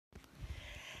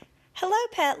Hello,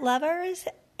 pet lovers.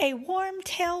 A warm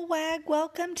tail wag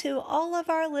welcome to all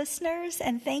of our listeners,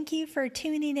 and thank you for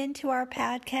tuning into our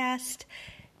podcast,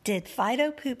 Did Fido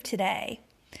Poop Today?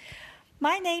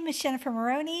 My name is Jennifer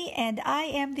Maroney, and I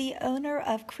am the owner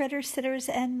of Critter Sitters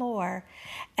and More.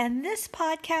 And this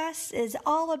podcast is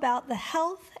all about the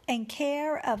health and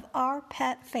care of our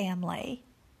pet family.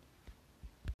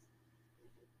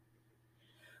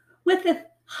 With the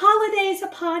holidays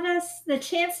upon us, the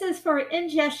chances for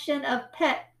ingestion of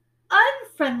pet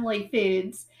unfriendly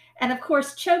foods and, of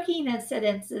course, choking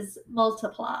incidences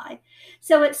multiply.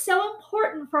 So it's so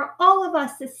important for all of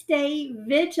us to stay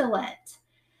vigilant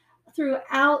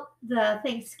throughout the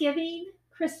Thanksgiving,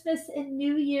 Christmas, and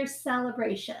New Year's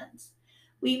celebrations.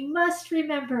 We must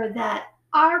remember that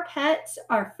our pets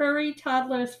are furry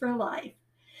toddlers for life.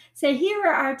 So here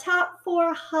are our top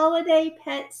 4 holiday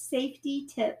pet safety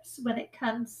tips when it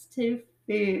comes to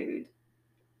food.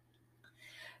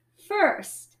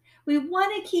 First, we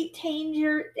want to keep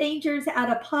dangers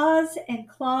out of paws and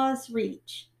claws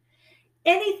reach.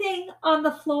 Anything on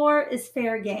the floor is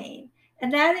fair game,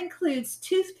 and that includes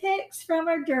toothpicks from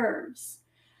hors d'oeuvres.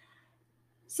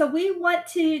 So we want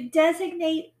to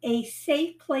designate a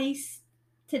safe place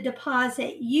to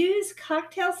deposit used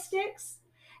cocktail sticks,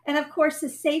 and of course to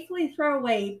safely throw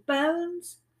away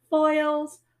bones,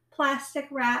 foils, plastic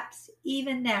wraps,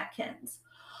 even napkins.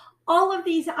 All of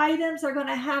these items are going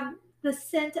to have the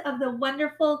scent of the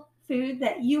wonderful food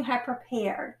that you have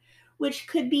prepared, which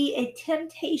could be a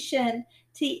temptation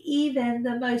to even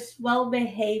the most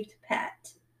well-behaved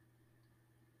pet.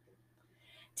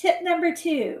 Tip number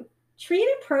 2, treat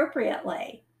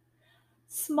appropriately.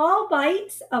 Small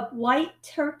bites of white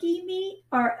turkey meat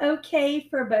are okay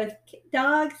for both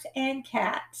dogs and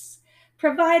cats,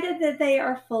 provided that they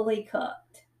are fully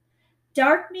cooked.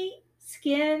 Dark meat,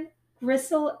 skin,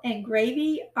 gristle, and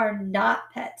gravy are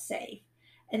not pet safe,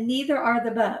 and neither are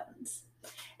the bones.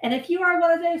 And if you are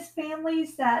one of those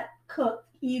families that cook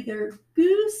either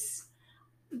goose,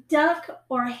 duck,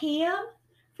 or ham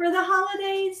for the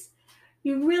holidays,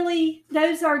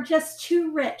 those are just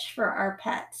too rich for our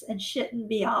pets and shouldn't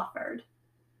be offered.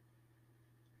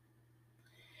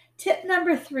 Tip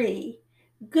number 3,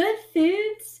 good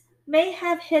foods may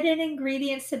have hidden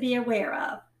ingredients to be aware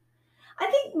of. I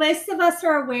think most of us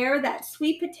are aware that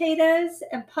sweet potatoes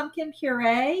and pumpkin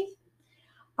puree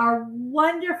are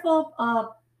wonderful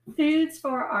foods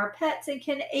for our pets and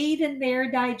can aid in their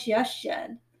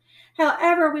digestion.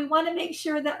 However, we want to make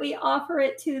sure that we offer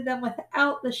it to them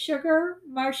without the sugar,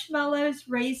 marshmallows,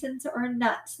 raisins, or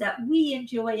nuts that we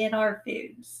enjoy in our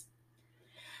foods.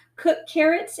 Cooked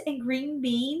carrots and green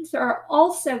beans are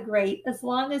also great as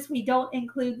long as we don't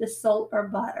include the salt or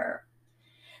butter.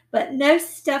 But no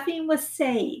stuffing with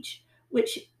sage,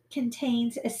 which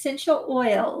contains essential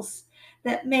oils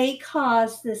that may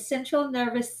cause the central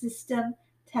nervous system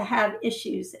to have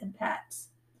issues in pets.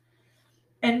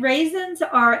 And raisins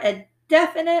are a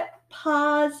definite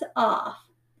paws off.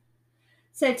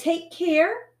 So take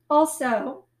care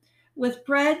also with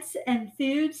breads and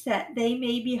foods that they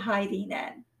may be hiding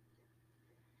in.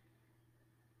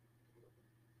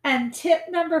 And tip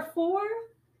number 4,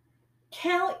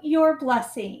 count your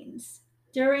blessings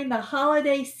during the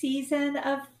holiday season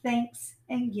of thanks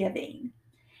and giving.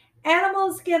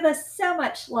 Animals give us so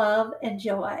much love and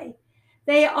joy.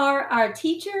 They are our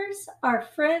teachers, our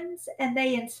friends, and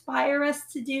they inspire us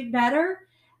to do better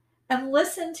and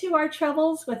listen to our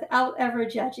troubles without ever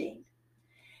judging.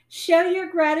 Show your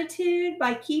gratitude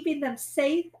by keeping them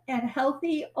safe and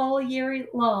healthy all year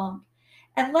long.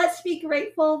 And let's be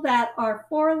grateful that our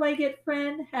 4-legged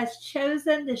friend has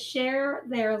chosen to share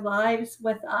their lives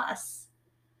with us.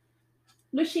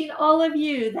 Wishing all of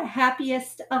you the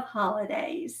happiest of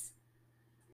holidays.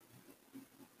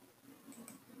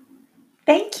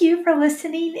 Thank you for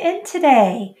listening in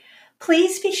today.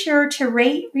 Please be sure to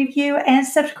rate, review, and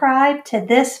subscribe to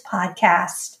this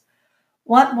podcast.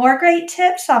 Want more great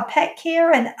tips on pet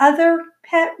care and other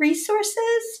pet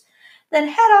resources? Then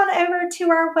head on over to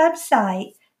our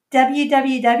website,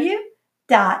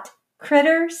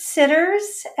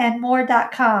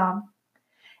 www.crittersittersandmore.com.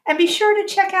 And be sure to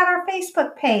check out our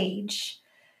Facebook page,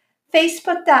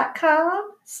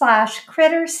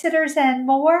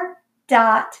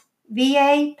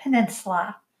 facebook.com/crittersittersandmore.va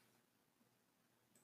Peninsula.